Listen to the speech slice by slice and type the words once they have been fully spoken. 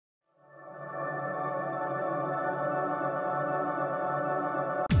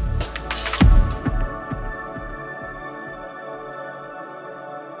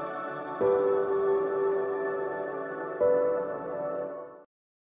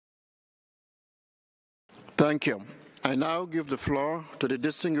Thank you. I now give the floor to the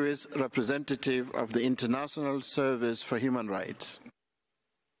distinguished representative of the International Service for Human Rights.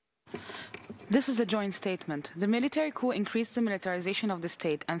 This is a joint statement. The military coup increased the militarization of the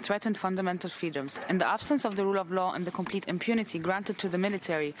state and threatened fundamental freedoms. In the absence of the rule of law and the complete impunity granted to the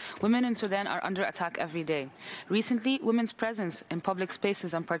military, women in Sudan are under attack every day. Recently, women's presence in public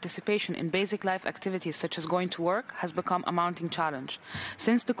spaces and participation in basic life activities such as going to work has become a mounting challenge.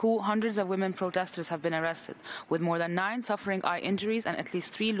 Since the coup, hundreds of women protesters have been arrested, with more than 9 suffering eye injuries and at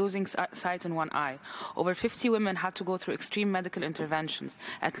least 3 losing sight in one eye. Over 50 women had to go through extreme medical interventions.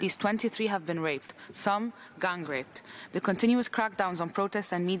 At least 23 have been raped, some gang raped. The continuous crackdowns on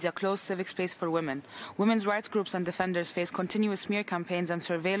protests and media close civic space for women. Women's rights groups and defenders face continuous smear campaigns and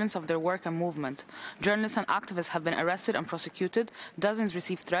surveillance of their work and movement. Journalists and activists have been arrested and prosecuted. Dozens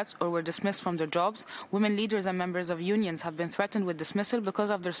received threats or were dismissed from their jobs. Women leaders and members of unions have been threatened with dismissal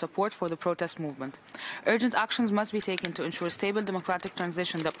because of their support for the protest movement. Urgent actions must be taken to ensure stable democratic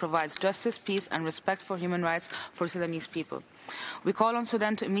transition that provides justice, peace, and respect for human rights for Sudanese people. We call on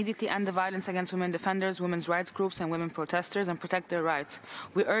Sudan to immediately end the violence against women defenders, women's rights groups, and women protesters and protect their rights.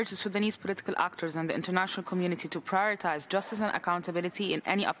 We urge the Sudanese political actors and the international community to prioritize justice and accountability in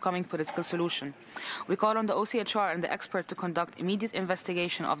any upcoming political solution. We call on the OCHR and the expert to conduct immediate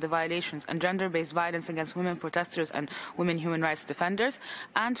investigation of the violations and gender-based violence against women protesters and women human rights defenders,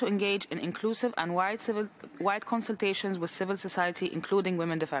 and to engage in inclusive and wide consultations with civil society, including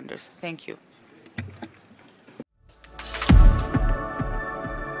women defenders. Thank you.